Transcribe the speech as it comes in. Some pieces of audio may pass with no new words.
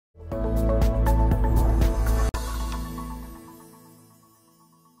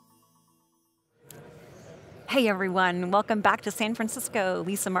Hey everyone, welcome back to San Francisco.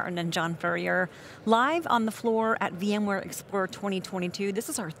 Lisa Martin and John Furrier, live on the floor at VMware Explore 2022. This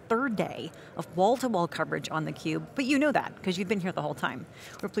is our third day of wall-to-wall coverage on theCUBE, but you know that, because you've been here the whole time.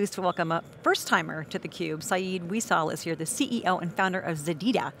 We're pleased to welcome a first-timer to theCUBE. Saeed Ouissal is here, the CEO and founder of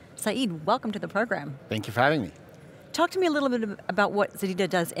Zededa. Saeed, welcome to the program. Thank you for having me. Talk to me a little bit about what Zededa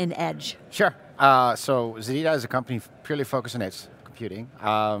does in Edge. Sure, so Zededa is a company purely focused on edge computing.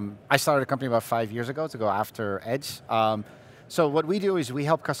 I started a company about 5 years ago to go after edge. So what we do is we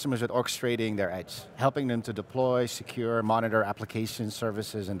help customers with orchestrating their edge, helping them to deploy, secure, monitor applications,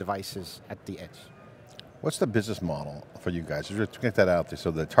 services, and devices at the edge. What's the business model for you guys? Just get that out there.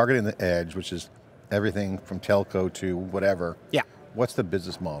 So the targeting the edge, which is everything from telco to whatever. Yeah. What's the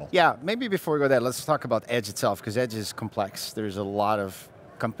business model? Yeah, maybe before we go there, let's talk about edge itself, because edge is complex. There's a lot of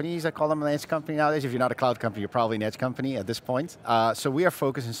companies that call them an edge company nowadays. If you're not a cloud company, you're probably an edge company at this point. So we are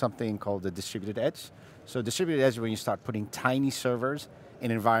focused on something called the distributed edge. So distributed edge is when you start putting tiny servers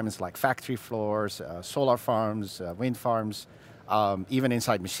in environments like factory floors, solar farms, wind farms, even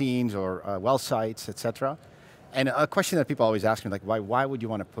inside machines or well sites, et cetera. And a question that people always ask me, like, why would you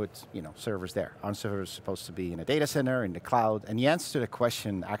want to put servers there? Aren't servers supposed to be in a data center, in the cloud? And the answer to the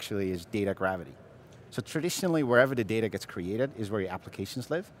question actually is data gravity. So traditionally, wherever the data gets created is where your applications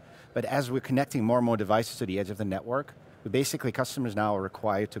live. But as we're connecting more and more devices to the edge of the network, basically customers now are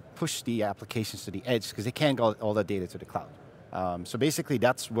required to push the applications to the edge because they can't get all that data to the cloud. So basically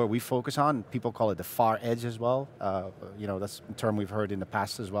that's where we focus on. People call it the far edge as well. That's a term we've heard in the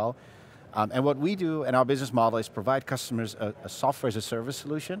past as well. And what we do in our business model is provide customers a software as a service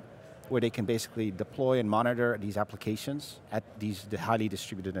solution where they can basically deploy and monitor these applications at these highly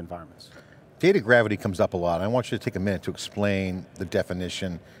distributed environments. Data gravity comes up a lot. I want you to take a minute to explain the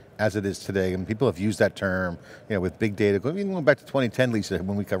definition as it is today. And people have used that term with big data. Even going back to 2010, Lisa, when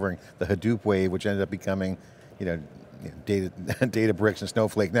we were covering the Hadoop wave, which ended up becoming data bricks and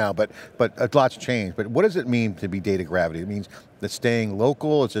Snowflake now, but a lot's changed. But what does it mean to be data gravity? It means that staying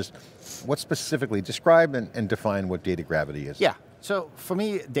local, it's just, what specifically, describe and define what data gravity is. Yeah, so for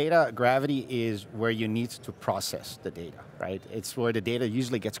me, data gravity is where you need to process the data, right? It's where the data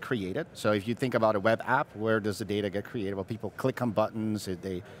usually gets created. So if you think about a web app, where does the data get created? Well, people click on buttons,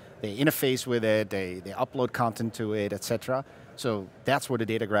 they interface with it, they upload content to it, et cetera. So that's where the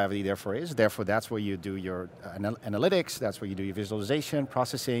data gravity therefore is. Therefore, that's where you do your analytics, that's where you do your visualization,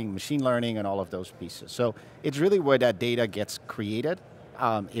 processing, machine learning, and all of those pieces. So it's really where that data gets created,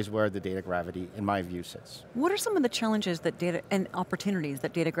 is where the data gravity, in my view, sits. What are some of the challenges that data and opportunities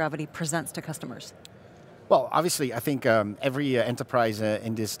that data gravity presents to customers? Well, obviously, I think every enterprise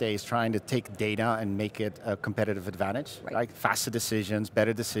in this day is trying to take data and make it a competitive advantage, right? Faster decisions,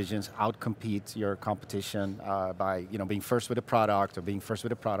 better decisions, outcompete your competition by being first with a product or being first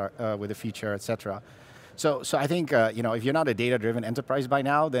with a product with a feature, et cetera. So I think if you're not a data-driven enterprise by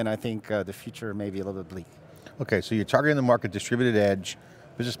now, then I think the future may be a little bit bleak. Okay, so you're targeting the market, distributed edge,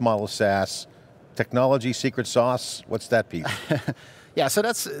 business model SaaS, technology, secret sauce, what's that piece? Yeah, so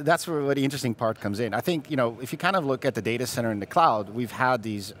that's where the interesting part comes in. I think if you kind of look at the data center in the cloud, we've had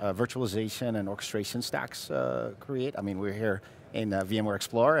these virtualization and orchestration stacks create. I mean, we're here in VMware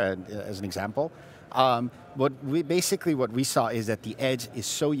Explore as an example. What we saw is that the edge is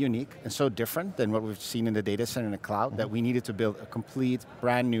so unique and so different than what we've seen in the data center in the cloud that we needed to build a complete,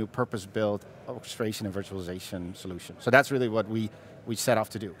 brand new, purpose-built orchestration and virtualization solution. So that's really what we set off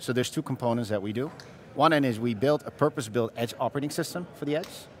to do. So there's two components that we do. One end is we built a purpose-built edge operating system for the edge,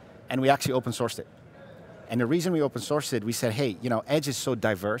 and we actually open sourced it. And the reason we open sourced it, we said, hey, edge is so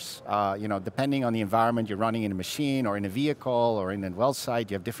diverse. Depending on the environment you're running in a machine or in a vehicle or in a well site,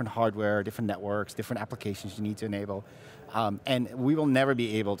 you have different hardware, different networks, different applications you need to enable. And we will never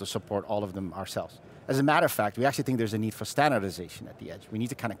be able to support all of them ourselves. As a matter of fact, we actually think there's a need for standardization at the edge. We need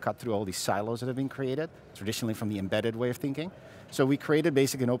to kind of cut through all these silos that have been created, traditionally from the embedded way of thinking. So we created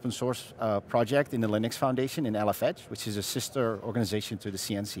basically an open source project in the Linux Foundation in LF-Edge, which is a sister organization to the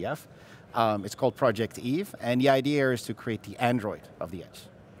CNCF. It's called Project Eve, and the idea is to create the Android of the edge.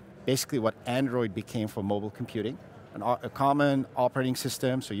 Basically what Android became for mobile computing, a common operating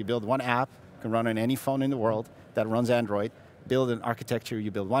system, so you build one app, you can run on any phone in the world that runs Android, build an architecture,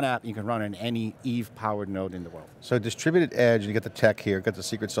 you build one app, you can run on any Eve-powered node in the world. So distributed edge, you get the tech here, got the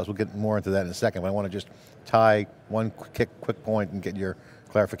secret sauce, we'll get more into that in a second, but I want to just tie one quick point and get your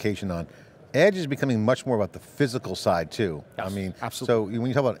clarification on. Edge is becoming much more about the physical side too. Yes, I mean, absolutely. So when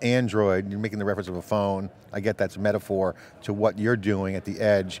you talk about Android, you're making the reference of a phone, I get that's a metaphor to what you're doing at the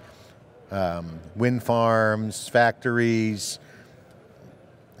edge. Wind farms, factories,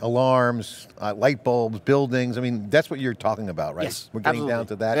 alarms, light bulbs, buildings. I mean, that's what you're talking about, right? Yes, We're getting absolutely. down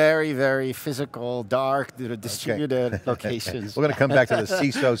to that. Very, very physical, dark, distributed locations. We're going to come back to the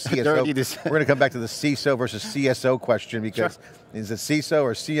CISO, CSO. We're going to come back to the CISO versus CSO question because is it CISO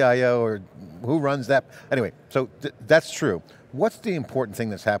or CIO or who runs that? Anyway, so that's true. What's the important thing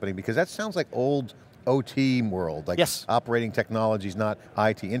that's happening? Because that sounds like old OT world, like operating technologies, not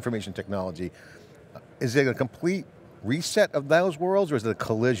IT, information technology. Is it a complete reset of those worlds or is it a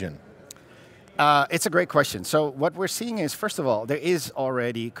collision? It's a great question. So what we're seeing is, first of all, there is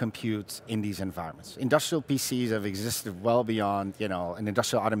already compute in these environments. Industrial PCs have existed well beyond, and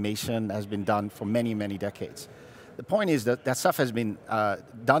industrial automation has been done for many, many decades. The point is that that stuff has been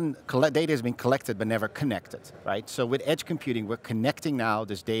done, data has been collected but never connected, right? So with edge computing, we're connecting now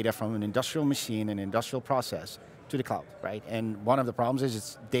this data from an industrial machine, an industrial process, to the cloud, right? And one of the problems is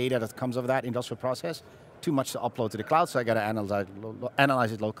it's data that comes of that industrial process, too much to upload to the cloud, so I got to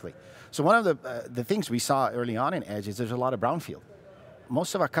analyze it locally. So one of the things we saw early on in edge is there's a lot of brownfield.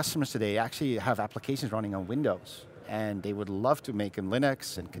 Most of our customers today actually have applications running on Windows, and they would love to make them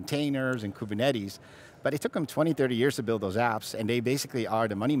Linux and containers and Kubernetes, but it took them 20, 30 years to build those apps, and they basically are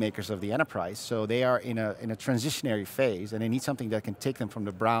the money makers of the enterprise, so they are in a transitionary phase, and they need something that can take them from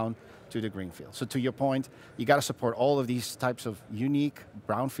the brown to the greenfield. So to your point, you got to support all of these types of unique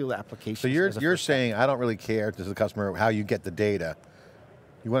brownfield applications. So you're saying, I don't really care to the customer how you get the data.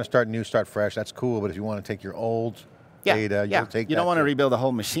 You want to start new, start fresh, that's cool, but if you want to take your old data, you'll take that. You don't want to rebuild the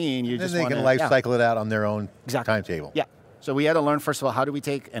whole machine, you just want to- they can life cycle it out on their own timetable. Yeah. So we had to learn, first of all, how do we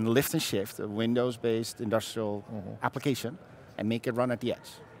take and lift and shift a Windows-based industrial application and make it run at the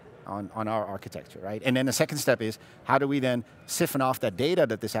edge on our architecture, right? And then the second step is, how do we then siphon off that data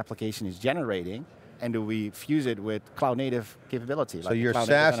that this application is generating, and do we fuse it with cloud-native capability? So your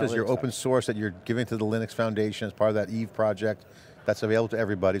SaaS is your open source that you're giving to the Linux Foundation as part of that Eve project. That's available to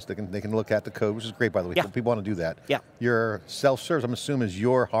everybody, so they can look at the code, which is great, by the way. People want to do that. Yeah. Your self-serve, I'm assuming, is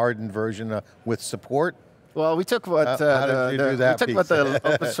your hardened version with support. Well, we took what the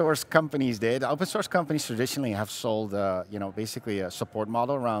open source companies did. Open source companies traditionally have sold, basically a support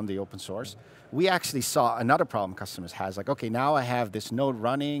model around the open source. We actually saw another problem customers has, like, okay, now I have this node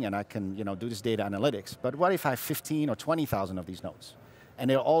running and I can, do this data analytics. But what if I have 15 or 20,000 of these nodes? And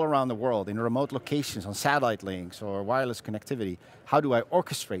they're all around the world in remote locations on satellite links or wireless connectivity. How do I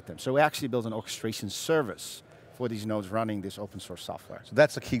orchestrate them? So we actually built an orchestration service for these nodes running this open source software. So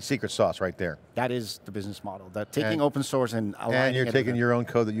that's the key secret sauce right there. That is the business model. That taking open source and aligning it. And you're taking your own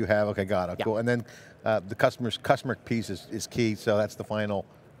code that you have, okay, got it, cool. And then the customer piece is key, so that's the final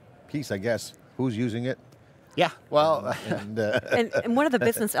piece, I guess. Who's using it? Yeah, well. And what are the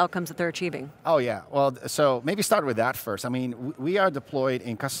business outcomes that they're achieving? Oh yeah, well, so maybe start with that first. I mean, we are deployed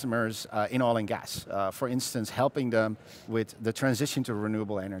in customers in oil and gas. For instance, helping them with the transition to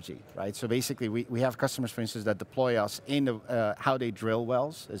renewable energy, right? So basically, we have customers, for instance, that deploy us in how they drill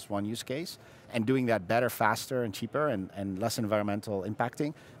wells is one use case, and doing that better, faster, and cheaper, and less environmental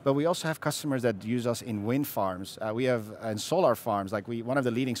impacting. But we also have customers that use us in wind farms. We have in solar farms, like one of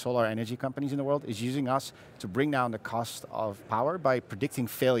the leading solar energy companies in the world is using us to bring down the cost of power by predicting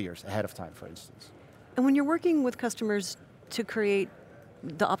failures ahead of time, for instance. And when you're working with customers to create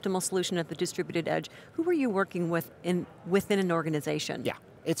the optimal solution at the distributed edge, who are you working with within an organization? Yeah,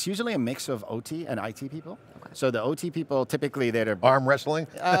 it's usually a mix of OT and IT people. So the OT people, typically they're... Arm wrestling?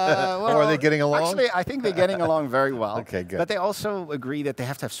 Or are they getting along? Actually, I think they're getting along very well. Okay, good. But they also agree that they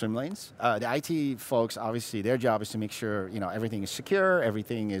have to have swim lanes. The IT folks, obviously, their job is to make sure everything is secure,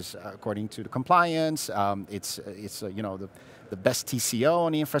 everything is according to the compliance, it's the best TCO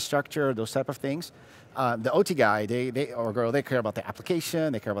on the infrastructure, those type of things. The OT guy, or girl, they care about the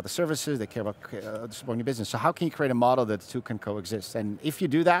application, they care about the services, they care about supporting the business. So how can you create a model that the two can coexist? And if you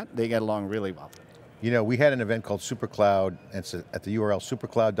do that, they get along really well. We had an event called SuperCloud, and it's at the URL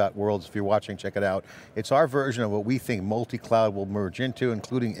supercloud.worlds. If you're watching, check it out. It's our version of what we think multi-cloud will merge into,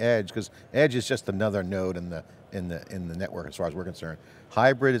 including Edge, because Edge is just another node in the network as far as we're concerned.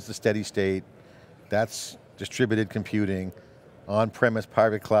 Hybrid is the steady state. That's distributed computing, on-premise,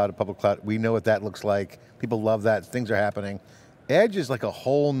 private cloud, public cloud. We know what that looks like. People love that, things are happening. Edge is like a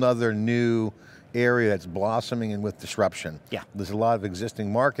whole nother new area that's blossoming and with disruption. Yeah. There's a lot of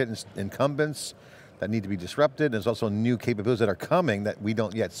existing market incumbents that need to be disrupted. There's also new capabilities that are coming that we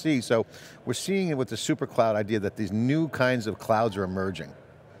don't yet see. So we're seeing it with the super cloud idea that these new kinds of clouds are emerging.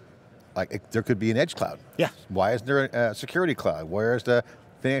 Like there could be an edge cloud. Yeah. Why isn't there a security cloud? Where's the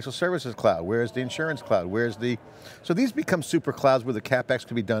financial services cloud? Where's the insurance cloud? So these become super clouds where the CapEx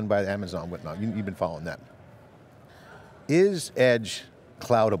could be done by Amazon, whatnot. You've been following that. Is Edge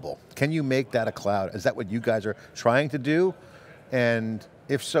cloudable? Can you make that a cloud? Is that what you guys are trying to do? And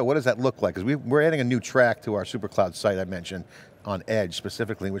If so, what does that look like? Because we're adding a new track to our SuperCloud site I mentioned on Edge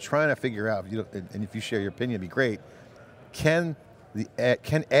specifically. We're trying to figure out, and if you share your opinion, it'd be great. Can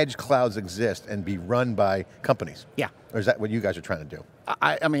Edge clouds exist and be run by companies? Yeah. Or is that what you guys are trying to do?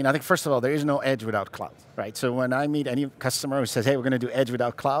 I mean, I think first of all, there is no Edge without cloud, right? So when I meet any customer who says, hey, we're going to do Edge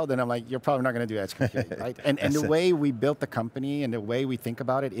without cloud, then I'm like, you're probably not going to do Edge computing, right? And the way we built the company and the way we think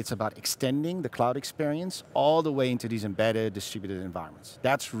about it, it's about extending the cloud experience all the way into these embedded, distributed environments.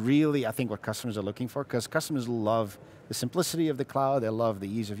 That's really, I think, what customers are looking for, because customers love the simplicity of the cloud, they love the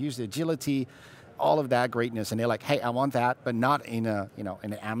ease of use, the agility, all of that greatness, and they're like, hey, I want that, but not in a, in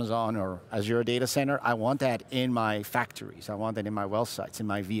an Amazon or Azure data center. I want that in my factories. I want that in my well sites, in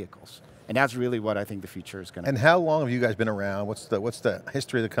my vehicles. And that's really what I think the future is going to be. And how long have you guys been around? What's the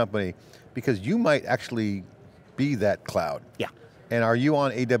history of the company? Because you might actually be that cloud. Yeah. And are you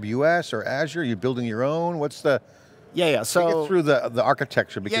on AWS or Azure? Are you building your own? What's the... Yeah, so... Take it through the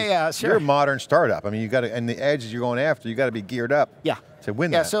architecture, because sure. you're a modern startup. I mean, you got to, and the edges you're going after, you got to be geared up. Yeah. To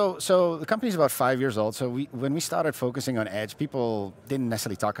win that. So the company's about 5 years old. So when we started focusing on Edge, people didn't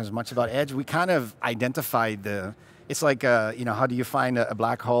necessarily talk as much about Edge. We kind of identified it's like, how do you find a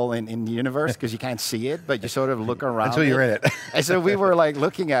black hole in the universe? Because you can't see it, but you sort of look around until you're in it. And so we were like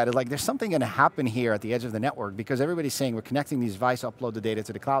looking at it, like there's something going to happen here at the edge of the network, because everybody's saying we're connecting these devices, upload the data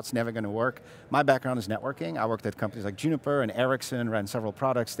to the cloud, it's never going to work. My background is networking. I worked at companies like Juniper and Ericsson, ran several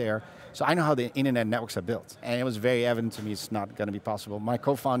products there. So I know how the internet networks are built. And it was very evident to me it's not going to be possible. My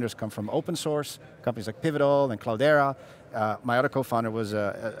co-founders come from open source, companies like Pivotal and Cloudera. My other co-founder was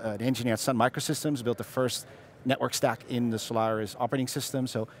an engineer at Sun Microsystems, built the first network stack in the Solaris operating system.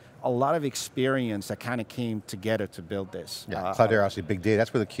 So a lot of experience that kind of came together to build this. Yeah, Cloudera, obviously big data.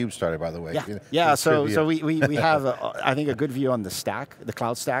 That's where theCUBE started, by the way. Yeah, so we have, I think, a good view on the stack, the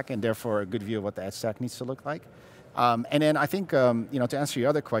cloud stack, and therefore a good view of what the edge stack needs to look like. And then I think, to answer your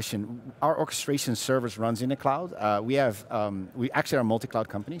other question, our orchestration service runs in the cloud. We actually are a multi-cloud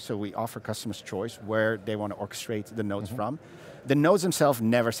company, so we offer customers choice where they want to orchestrate the nodes from. The nodes themselves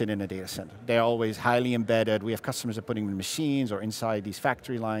never sit in a data center. They're always highly embedded. We have customers that are putting them in machines or inside these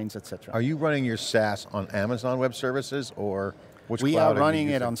factory lines, et cetera. Are you running your SaaS on Amazon Web Services, or which we cloud are running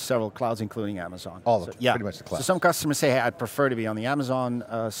it on several clouds, including Amazon. All of them, pretty much the cloud. So some customers say, hey, I'd prefer to be on the Amazon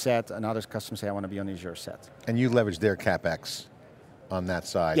set, and other customers say, I want to be on the Azure set. And you leverage their CapEx on that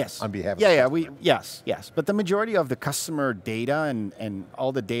side, yes. on behalf of yes. But the majority of the customer data and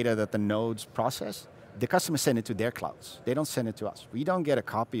all the data that the nodes process, the customers send it to their clouds. They don't send it to us. We don't get a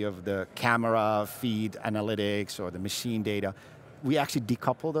copy of the camera feed analytics or the machine data. We actually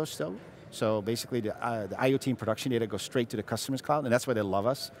decouple those though. So basically the IoT and production data goes straight to the customer's cloud, and that's why they love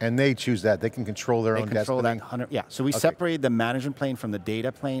us. And they choose that. They can control their own destiny. They control that, so we separate the management plane from the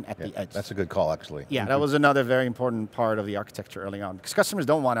data plane at the edge. That's a good call, actually. Yeah, that was another very important part of the architecture early on, because customers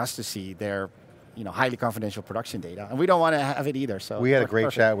don't want us to see their highly confidential production data, and we don't want to have it either. So we had a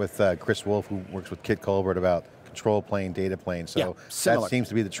great chat with Chris Wolf, who works with Kit Colbert, about control plane, data plane. So that seems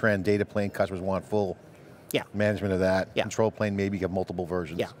to be the trend. Data plane, customers want full management of that. Control plane, maybe you have multiple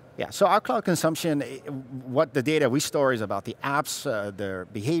versions. Yeah, so our cloud consumption, what the data we store is about the apps, their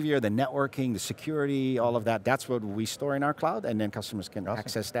behavior, the networking, the security, all of that. That's what we store in our cloud, and then customers can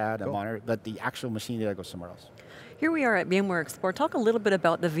access that and monitor it, but the actual machine data goes somewhere else. Here we are at VMware Explore. Talk a little bit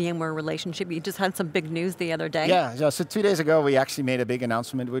about the VMware relationship. You just had some big news the other day. Yeah, so 2 days ago we actually made a big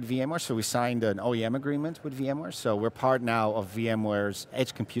announcement with VMware. So we signed an OEM agreement with VMware. So we're part now of VMware's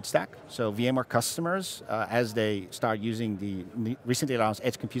Edge Compute Stack. So VMware customers, as they start using the recently announced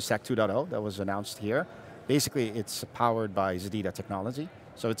Edge Compute Stack 2.0 that was announced here, basically it's powered by Zededa technology.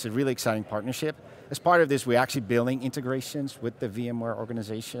 So it's a really exciting partnership. As part of this, we're actually building integrations with the VMware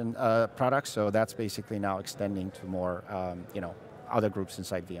organization products, so that's basically now extending to more other groups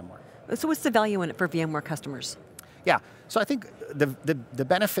inside VMware. So what's the value in it for VMware customers? Yeah, so I think the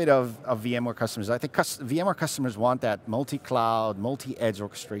benefit of VMware customers, I think VMware customers want that multi-cloud, multi-edge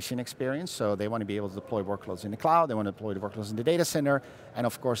orchestration experience, so they want to be able to deploy workloads in the cloud, they want to deploy the workloads in the data center, and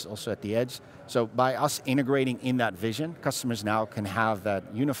of course also at the edge. So by us integrating in that vision, customers now can have that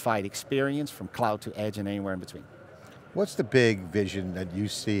unified experience from cloud to edge and anywhere in between. What's the big vision that you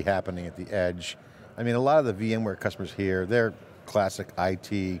see happening at the edge? I mean, a lot of the VMware customers here, they're classic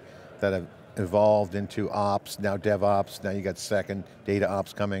IT that have evolved into ops, now DevOps, now you got second, data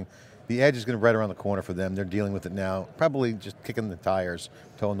ops coming. The edge is going to be right around the corner for them. They're dealing with it now, probably just kicking the tires,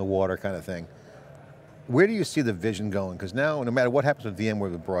 toe in the water kind of thing. Where do you see the vision going? Because now, no matter what happens with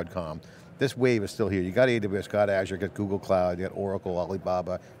VMware with Broadcom, this wave is still here. You got AWS, got Azure, got Google Cloud, you got Oracle,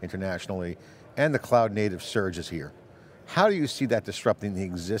 Alibaba internationally, and the cloud native surge is here. How do you see that disrupting the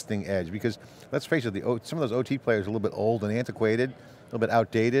existing edge? Because let's face it, some of those OT players are a little bit old and antiquated, little bit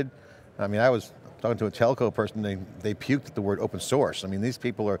outdated. I mean, I was talking to a telco person, they puked at the word open source. I mean, these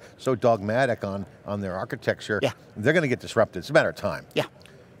people are so dogmatic on their architecture, they're going to get disrupted. It's a matter of time. Yeah.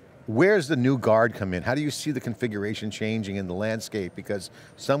 Where's the new guard come in? How do you see the configuration changing in the landscape? Because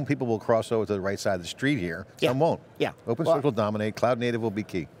some people will cross over to the right side of the street here, some won't. Yeah. Open source will dominate, cloud native will be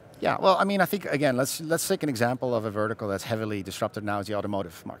key. Yeah, well, I mean, I think, again, let's take an example of a vertical that's heavily disrupted now is the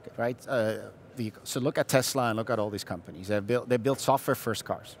automotive market, right? So look at Tesla and look at all these companies. They built software-first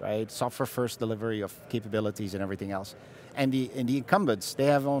cars, right? Software-first delivery of capabilities and everything else. And the incumbents, they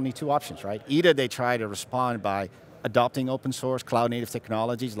have only two options, right? Either they try to respond by adopting open source, cloud-native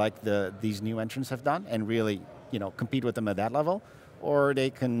technologies like these new entrants have done and really compete with them at that level, or they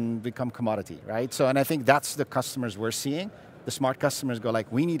can become commodity, right? So, and I think that's the customers we're seeing. The smart customers go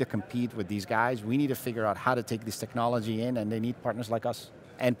like, we need to compete with these guys, we need to figure out how to take this technology in, and they need partners like us,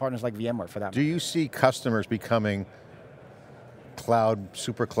 and partners like VMware for that. Do you see customers becoming cloud,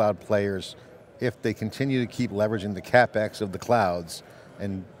 super cloud players if they continue to keep leveraging the CapEx of the clouds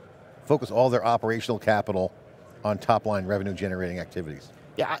and focus all their operational capital on top line revenue generating activities?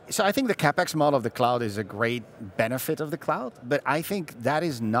 Yeah, so I think the CapEx model of the cloud is a great benefit of the cloud, but I think that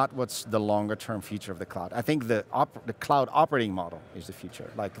is not what's the longer term future of the cloud. I think the cloud operating model is the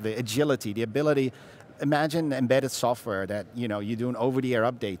future, like the agility, the ability. Imagine embedded software that you do an over-the-air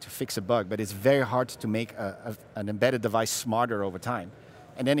update to fix a bug, but it's very hard to make an embedded device smarter over time.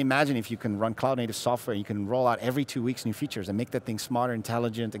 And then imagine if you can run cloud-native software, you can roll out every 2 weeks new features and make that thing smarter,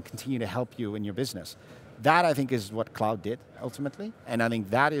 intelligent, and continue to help you in your business. That, I think, is what cloud did, ultimately, and I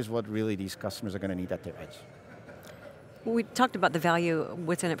think that is what really these customers are going to need at their edge. We talked about the value,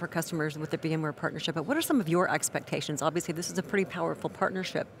 what's in it for customers with the VMware partnership, but what are some of your expectations? Obviously, this is a pretty powerful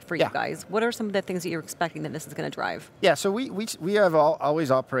partnership for you guys. What are some of the things that you're expecting that this is going to drive? Yeah, so we have always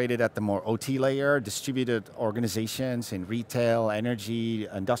operated at the more OT layer, distributed organizations in retail, energy,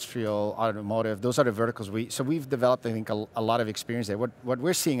 industrial, automotive, those are the verticals. So we've developed, I think, a lot of experience there. What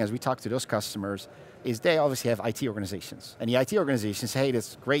we're seeing as we talk to those customers is they obviously have IT organizations. And the IT organizations say, hey,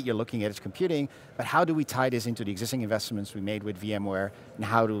 that's great, you're looking at edge computing, but how do we tie this into the existing investments we made with VMware, and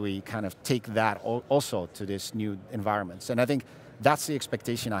how do we kind of take that also to this new environments? And I think that's the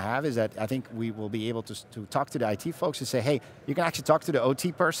expectation I have, is that I think we will be able to talk to the IT folks and say, hey, you can actually talk to the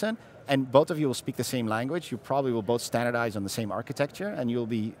OT person, and both of you will speak the same language, you probably will both standardize on the same architecture, and you'll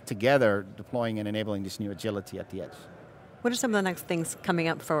be together deploying and enabling this new agility at the edge. What are some of the next things coming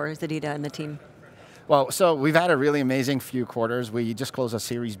up for Zededa and the team? Well, so we've had a really amazing few quarters. We just closed a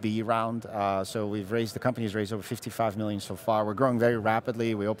Series B round, so the company's raised over 55 million so far. We're growing very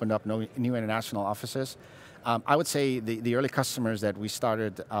rapidly. We opened up new international offices. I would say the early customers that we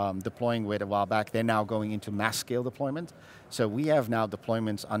started deploying with a while back, they're now going into mass scale deployment. So we have now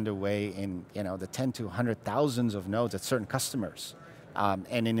deployments underway in the 10 to 100,000s of nodes at certain customers,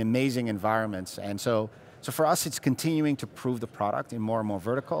 and in amazing environments. And so for us, it's continuing to prove the product in more and more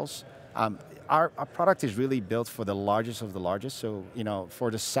verticals. Our product is really built for the largest of the largest, so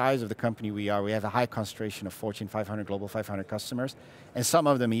for the size of the company we have a high concentration of Fortune 500, Global 500 customers, and some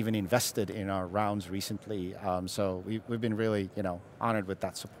of them even invested in our rounds recently, so we've been really honored with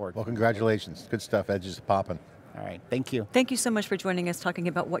that support. Well, congratulations, good stuff, Edge is popping. All right, thank you. Thank you so much for joining us, talking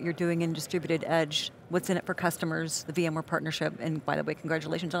about what you're doing in distributed edge, what's in it for customers, the VMware partnership, and by the way,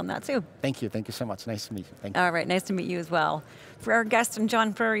 congratulations on that too. Thank you so much, nice to meet you, thank you. All right, nice to meet you as well. For our guest and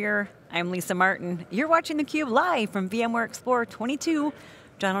John Furrier, I'm Lisa Martin. You're watching theCUBE live from VMware Explorer 22.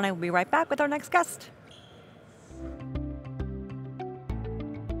 John and I will be right back with our next guest.